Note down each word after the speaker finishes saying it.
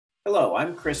Hello,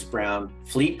 I'm Chris Brown,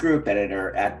 Fleet Group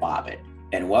Editor at Bobbit,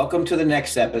 and welcome to the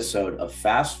next episode of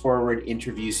Fast Forward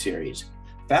Interview Series.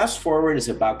 Fast Forward is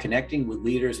about connecting with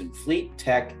leaders in fleet,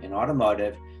 tech, and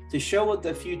automotive to show what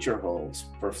the future holds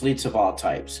for fleets of all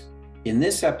types. In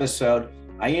this episode,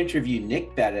 I interview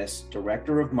Nick Bettis,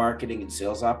 Director of Marketing and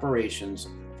Sales Operations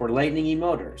for Lightning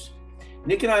eMotors.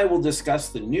 Nick and I will discuss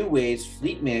the new ways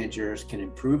fleet managers can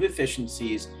improve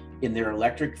efficiencies in their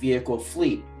electric vehicle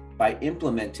fleet by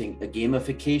implementing a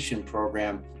gamification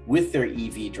program with their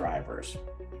EV drivers.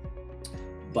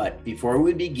 But before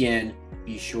we begin,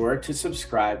 be sure to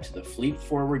subscribe to the Fleet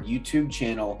Forward YouTube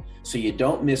channel so you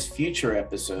don't miss future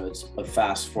episodes of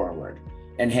Fast Forward.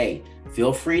 And hey,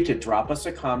 feel free to drop us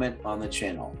a comment on the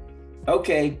channel.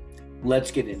 Okay,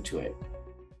 let's get into it.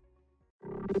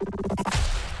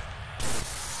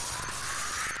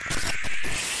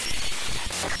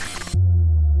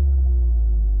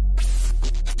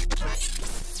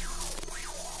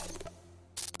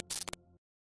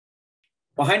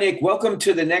 Well, hi, Nick. Welcome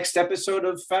to the next episode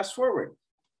of Fast Forward.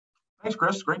 Thanks,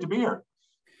 Chris. Great to be here.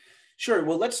 Sure.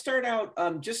 Well, let's start out.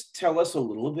 Just tell us a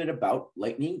little bit about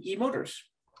Lightning eMotors.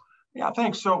 Yeah,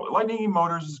 thanks. So Lightning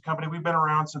eMotors is a company we've been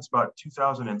around since about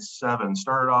 2007.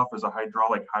 Started off as a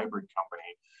hydraulic hybrid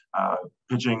company,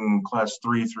 pitching class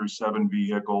 3 through 7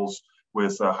 vehicles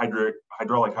with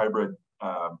hydraulic hybrid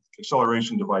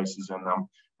acceleration devices in them.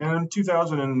 And in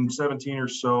 2017 or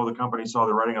so, the company saw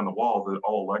the writing on the wall that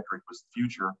all electric was the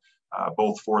future,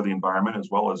 both for the environment as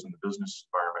well as in the business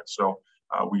environment. So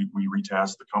we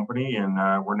retasked the company, and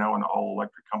we're now an all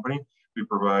electric company.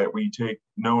 We take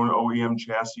known OEM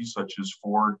chassis such as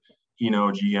Ford,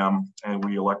 Hino, GM, and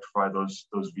we electrify those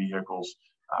vehicles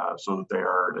so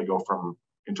that they go from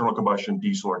internal combustion,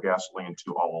 diesel or gasoline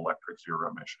to all electric,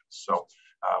 zero emissions. So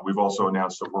we've also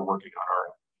announced that we're working on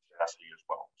our chassis as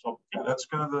well. So yeah, that's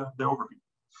kind of the overview.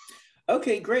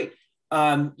 Okay, great.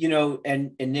 And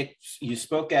Nick, you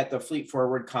spoke at the Fleet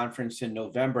Forward conference in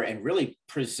November and really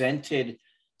presented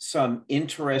some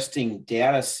interesting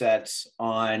data sets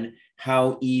on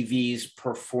how EVs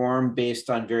perform based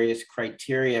on various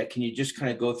criteria. Can you just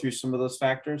kind of go through some of those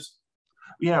factors?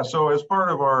 Yeah, so as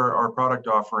part of our product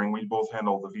offering, we both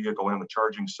handle the vehicle and the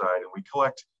charging side, and we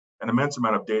collect an immense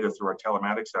amount of data through our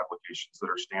telematics applications that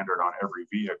are standard on every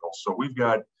vehicle. So we've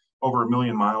got over 1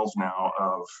 million miles now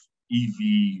of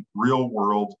EV real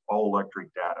world all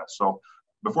electric data. So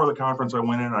before the conference, I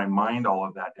went in and I mined all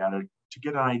of that data to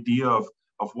get an idea of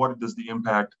what is the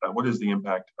impact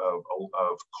of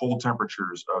cold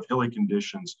temperatures, of hilly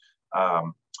conditions,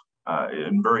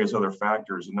 and various other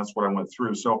factors. And that's what I went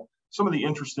through. So some of the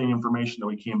interesting information that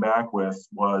we came back with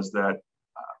was that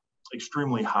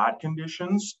extremely hot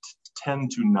conditions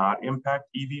tend to not impact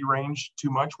EV range too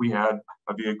much. We had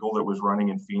a vehicle that was running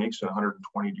in Phoenix at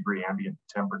 120-degree ambient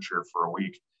temperature for a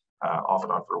week, off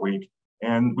and on for a week,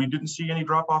 and we didn't see any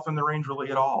drop off in the range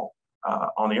really at all.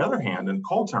 On the other hand, in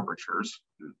cold temperatures,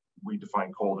 we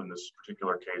define cold in this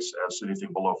particular case as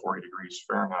anything below 40 degrees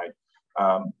Fahrenheit.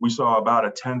 We saw about a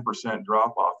 10%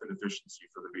 drop off in efficiency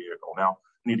for the vehicle. Now,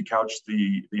 I need to couch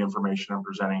the information I'm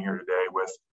presenting here today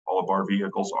with all of our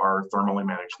vehicles are thermally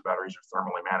managed. The batteries are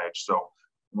thermally managed. So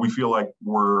we feel like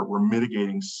we're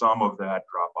mitigating some of that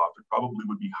drop off. It probably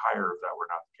would be higher if that were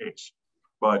not the case.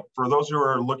 But for those who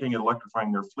are looking at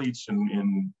electrifying their fleets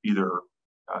in either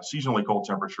seasonally cold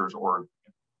temperatures or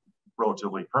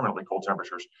relatively permanently cold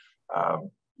temperatures,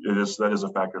 that is a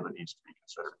factor that needs to be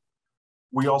considered.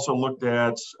 We also looked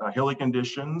at hilly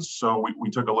conditions. So we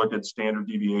took a look at standard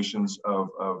deviations of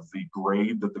the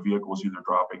grade that the vehicle was either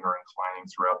dropping or inclining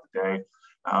throughout the day.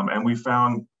 And we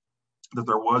found that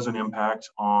there was an impact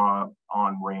on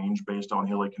range based on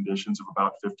hilly conditions of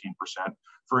about 15%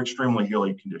 for extremely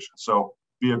hilly conditions. So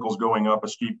vehicles going up a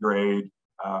steep grade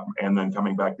and then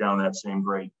coming back down that same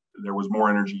grade, there was more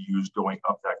energy used going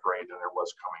up that grade than there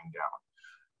was coming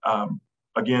down.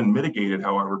 Again, mitigated,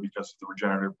 however, because of the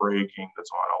regenerative braking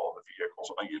that's on all of the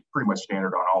vehicles. It's pretty much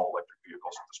standard on all electric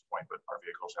vehicles at this point, but our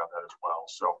vehicles have that as well.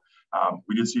 So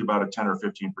we did see about a 10 or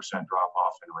 15% drop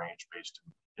off in range based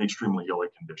in extremely hilly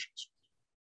conditions.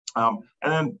 And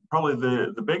then probably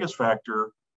the biggest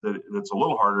factor that's a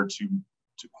little harder to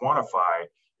quantify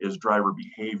is driver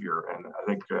behavior. And I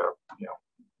think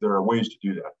there are ways to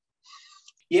do that.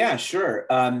 Yeah, sure.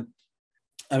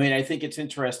 I think it's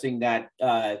interesting that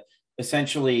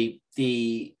essentially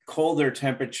the colder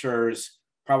temperatures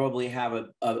probably have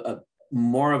a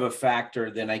more of a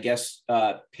factor than, I guess,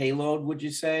 payload, would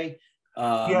you say?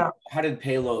 Yeah. How did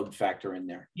payload factor in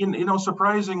there?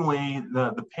 Surprisingly,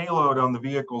 the payload on the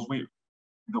vehicles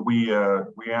we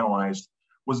analyzed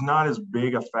was not as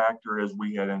big a factor as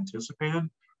we had anticipated.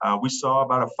 We saw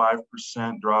about a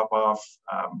 5% drop off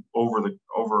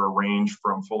over a range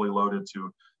from fully loaded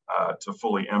to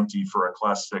fully empty for a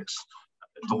Class 6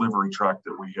 delivery truck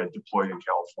that we had deployed in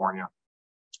California.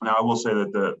 Now, I will say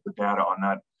that the data on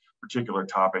that particular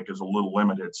topic is a little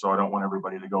limited, so I don't want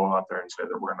everybody to go out there and say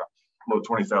that we're going to load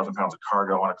 20,000 pounds of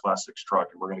cargo on a Class 6 truck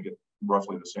and we're going to get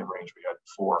roughly the same range we had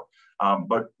before.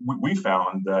 But we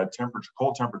found that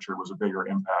cold temperature was a bigger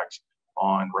impact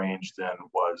on range than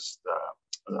was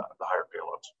the higher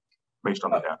payloads based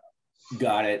on the data.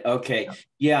 Got it. Okay.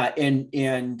 Yeah.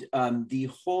 And the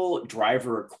whole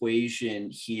driver equation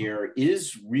here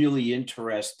is really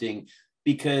interesting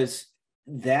because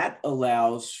that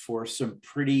allows for some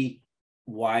pretty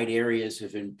wide areas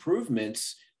of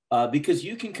improvements because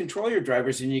you can control your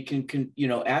drivers and you can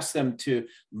ask them to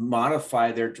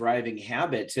modify their driving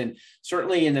habits. And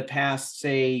certainly in the past,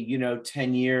 say,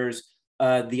 10 years,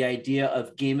 the idea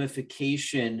of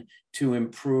gamification to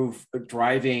improve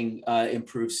driving,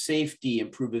 improve safety,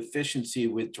 improve efficiency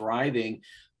with driving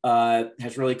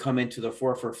has really come into the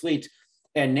fore for fleets.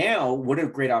 And now, what a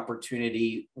great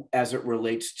opportunity as it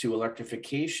relates to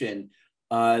electrification.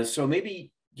 So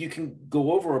maybe you can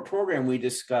go over a program we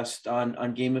discussed on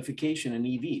gamification and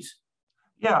EVs.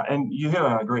 Yeah, and you hit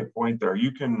on a great point there.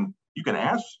 You can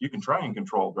try and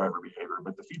control driver behavior,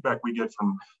 but the feedback we get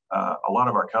from a lot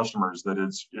of our customers that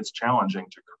it's challenging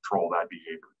to control that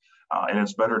behavior. And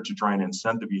it's better to try and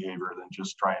incent the behavior than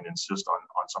just try and insist on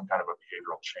some kind of a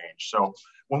behavioral change. So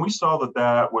when we saw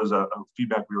that was a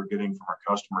feedback we were getting from our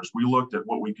customers, we looked at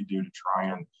what we could do to try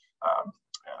and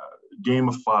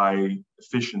gamify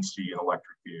efficiency in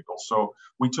electric vehicles. So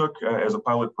we took, as a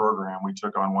pilot program, we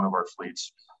took on one of our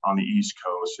fleets on the East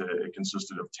Coast. It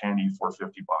consisted of 10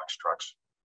 E450 box trucks.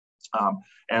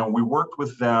 And we worked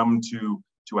with them to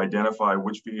identify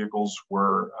which vehicles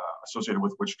were associated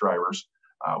with which drivers.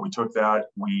 We took that,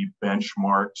 we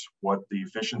benchmarked what the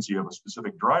efficiency of a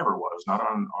specific driver was, not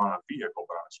on a vehicle,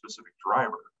 but on a specific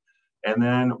driver. And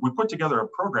then we put together a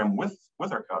program with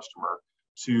our customer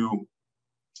to,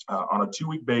 on a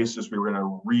 2-week basis, we were going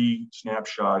to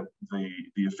re-snapshot the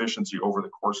efficiency over the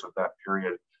course of that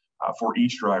period for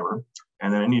each driver.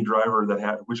 And then any driver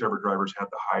whichever drivers had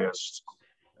the highest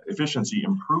efficiency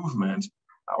improvement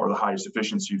or the highest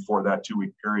efficiency for that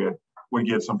 2-week period would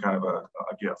get some kind of a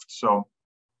gift. So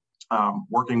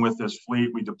working with this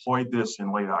fleet, we deployed this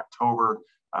in late October.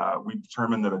 We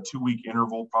determined that a 2-week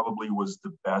interval probably was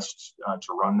the best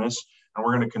to run this. And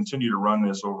we're going to continue to run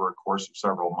this over a course of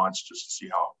several months just to see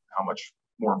how much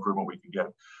more improvement we can get.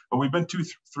 But we've been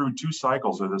through 2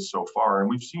 cycles of this so far, and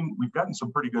we've gotten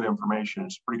some pretty good information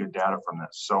and some pretty good data from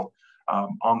this. So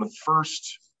on the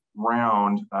first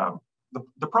round,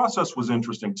 the process was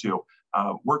interesting too.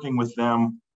 Working with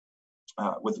them,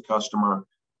 with the customer,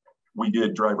 we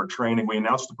did driver training. We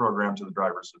announced the program to the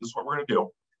drivers. So this is what we're going to do.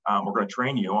 We're going to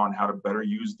train you on how to better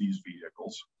use these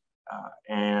vehicles.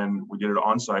 And we did it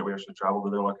on site. We actually traveled to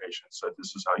their location and said,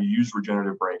 this is how you use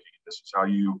regenerative braking. This is how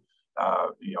you,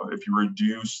 if you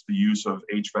reduce the use of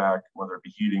HVAC, whether it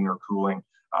be heating or cooling,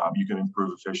 you can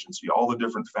improve efficiency. All the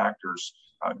different factors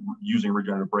using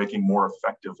regenerative braking more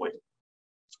effectively.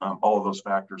 All of those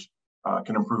factors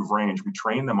can improve range. We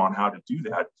trained them on how to do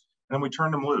that. And then we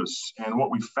turned them loose. And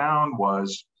what we found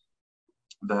was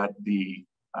that the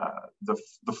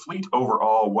fleet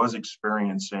overall was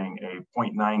experiencing a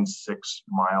 0.96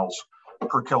 miles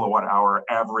per kilowatt hour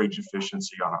average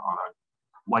efficiency on a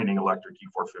Lightning electric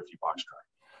E450 box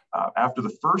truck. After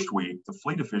the first week, the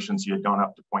fleet efficiency had gone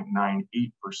up to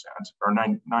 0.98% or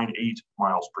 9.98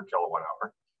 miles per kilowatt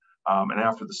hour. And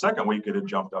after the second week, it had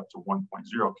jumped up to 1.0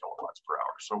 kilowatts per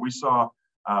hour. So we saw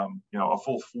a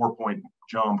full 4-point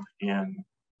jump in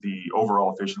the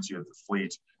overall efficiency of the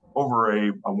fleet over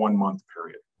a 1-month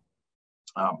period.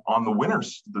 On the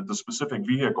winners, the specific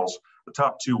vehicles, the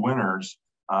top 2 winners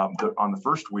on the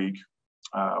first week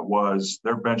was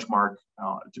their benchmark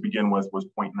to begin with was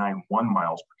 0.91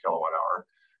 miles per kilowatt hour.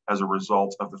 As a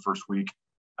result of the first week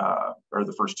or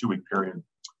the first 2-week period,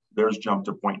 theirs jumped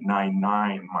to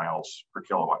 0.99 miles per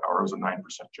kilowatt hour. It was a 9%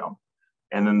 jump.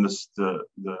 And then the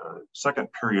second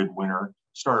period winner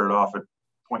started off at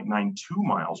 0.92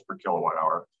 miles per kilowatt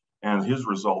hour. And his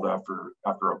result after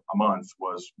a month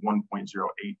was 1.08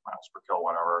 miles per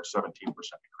kilowatt hour, a 17%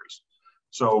 increase.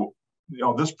 So,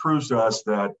 this proves to us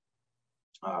that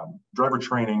driver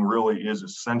training really is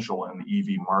essential in the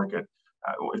EV market.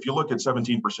 If you look at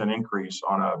 17% increase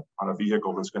on a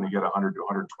vehicle that's going to get 100 to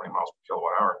 120 miles per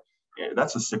kilowatt hour,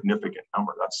 that's a significant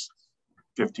number. That's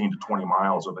 15 to 20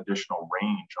 miles of additional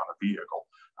range on a vehicle.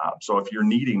 So if you're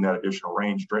needing that additional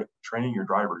range, training your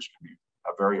drivers can be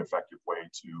a very effective way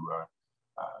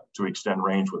to extend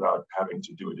range without having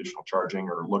to do additional charging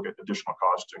or look at additional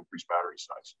costs to increase battery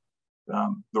size.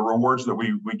 The rewards that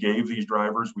we gave these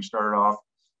drivers, we started off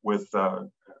with the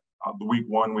week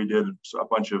one, we did a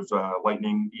bunch of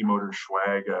Lightning eMotors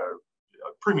swag,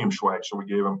 premium swag. So we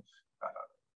gave them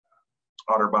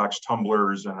OtterBox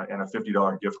tumblers and a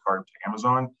 $50 gift card to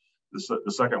Amazon.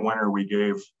 The second winner, we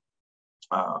gave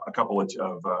a couple of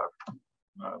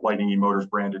Lightning eMotors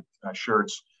branded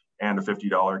shirts and a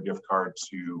 $50 gift card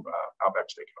to Outback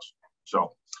Steakhouse.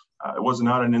 So it was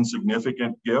not an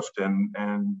insignificant gift, and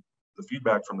the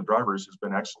feedback from the drivers has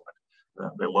been excellent.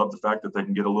 They love the fact that they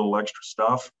can get a little extra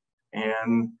stuff,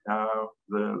 and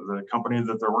the company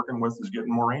that they're working with is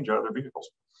getting more range out of their vehicles.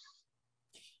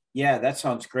 Yeah, that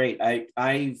sounds great.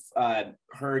 I've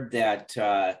heard that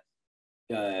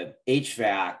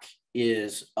HVAC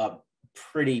is a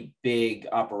pretty big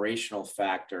operational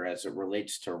factor as it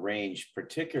relates to range,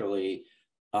 particularly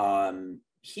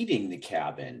heating the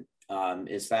cabin.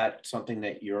 Is that something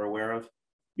that you're aware of?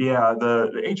 Yeah,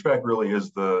 the HVAC really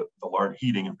is the large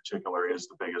heating in particular is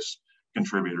the biggest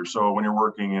contributor. So when you're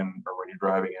working in or when you're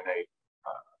driving in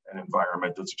an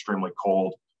environment that's extremely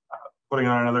cold, putting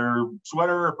on another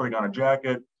sweater or putting on a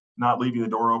jacket, not leaving the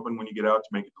door open when you get out to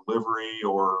make a delivery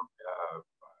or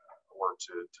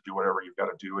to do whatever you've got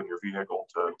to do in your vehicle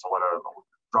to let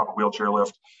drop a wheelchair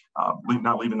lift,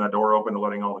 not leaving that door open and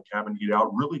letting all the cabin heat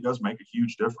out really does make a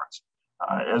huge difference.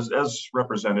 As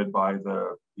represented by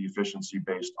the efficiency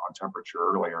based on temperature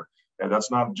earlier. And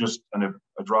that's not just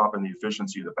a drop in the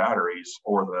efficiency of the batteries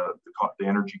or the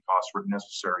energy costs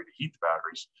necessary to heat the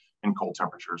batteries in cold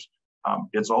temperatures.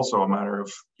 It's also a matter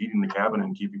of heating the cabin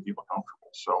and keeping people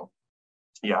comfortable. So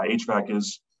yeah, HVAC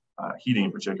is, heating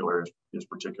in particular is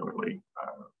particularly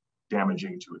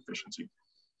damaging to efficiency.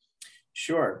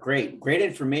 Sure, great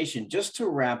information. Just to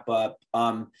wrap up,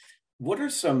 what are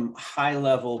some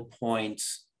high-level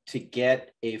points to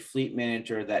get a fleet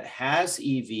manager that has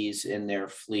EVs in their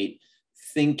fleet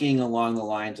thinking along the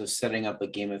lines of setting up a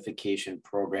gamification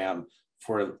program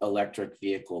for electric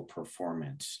vehicle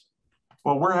performance?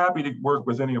 Well, we're happy to work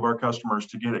with any of our customers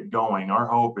to get it going. Our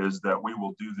hope is that we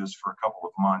will do this for a couple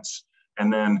of months,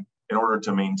 and then in order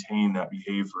to maintain that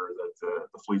behavior, that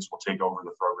the fleets will take over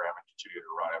the program and continue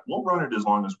to run it. We'll run it as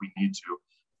long as we need to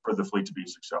for the fleet to be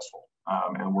successful.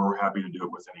 And we're happy to do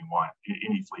it with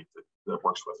any fleet that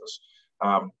works with us.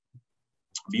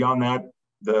 Beyond that,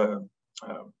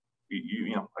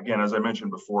 again, as I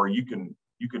mentioned before, you can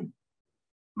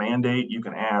mandate, you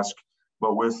can ask,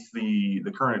 but with the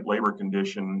current labor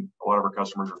condition, a lot of our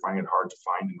customers are finding it hard to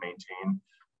find and maintain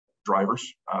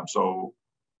drivers. So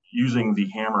using the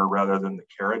hammer rather than the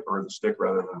carrot, or the stick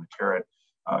rather than the carrot,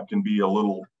 can be a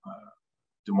little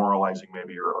demoralizing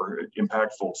maybe, or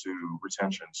impactful to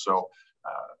retention. So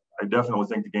I definitely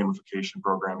think the gamification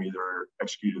program, either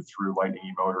executed through Lightning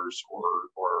eMotors or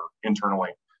internally,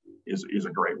 is a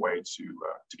great way to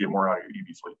get more out of your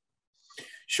EV fleet.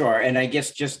 Sure, and I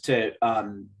guess just to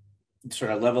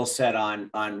sort of level set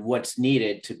on what's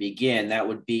needed to begin, that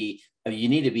would be you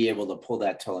need to be able to pull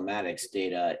that telematics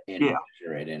data and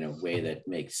measure it in a way that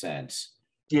makes sense.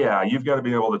 Yeah, you've got to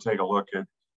be able to take a look at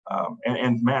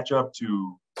and match up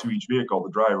to each vehicle,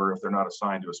 the driver, if they're not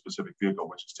assigned to a specific vehicle,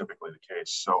 which is typically the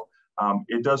case. So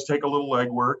it does take a little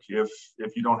legwork if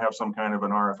you don't have some kind of an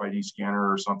RFID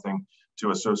scanner or something to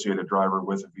associate a driver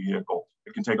with a vehicle.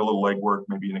 It can take a little legwork,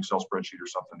 maybe an Excel spreadsheet or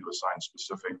something to assign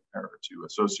specific or to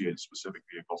associate specific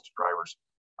vehicles to drivers.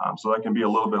 So that can be a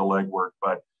little bit of legwork,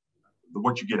 but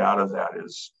what you get out of that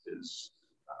is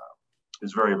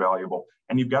very valuable.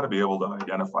 And you've got to be able to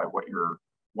identify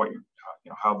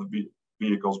how the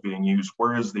vehicle's being used,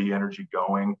 where is the energy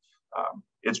going.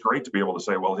 It's great to be able to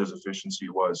say, well, his efficiency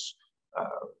was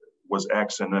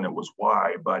X and then it was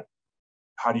Y, but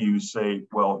how do you say,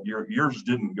 well, yours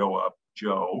didn't go up,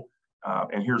 Joe,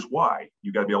 and here's why?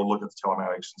 You got to be able to look at the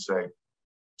telematics and say,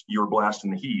 you're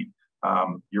blasting the heat,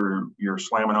 you're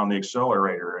slamming on the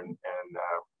accelerator and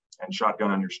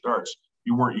shotgun on your starts.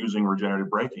 You weren't using regenerative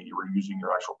braking, you were using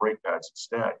your actual brake pads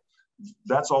instead.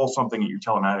 That's all something that your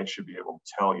telematics should be able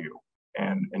to tell you.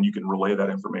 And you can relay that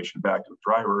information back to the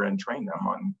driver and train them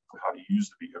on how to use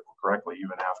the vehicle correctly,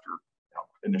 even after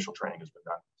initial training has been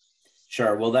done.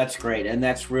 Sure. Well, that's great. And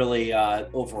that's really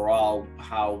overall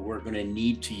how we're going to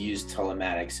need to use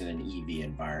telematics in an EV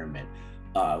environment,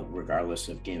 regardless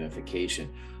of gamification.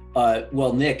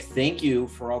 Well, Nick, thank you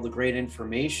for all the great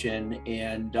information,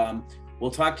 and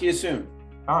we'll talk to you soon.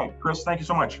 All right, Chris, thank you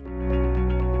so much.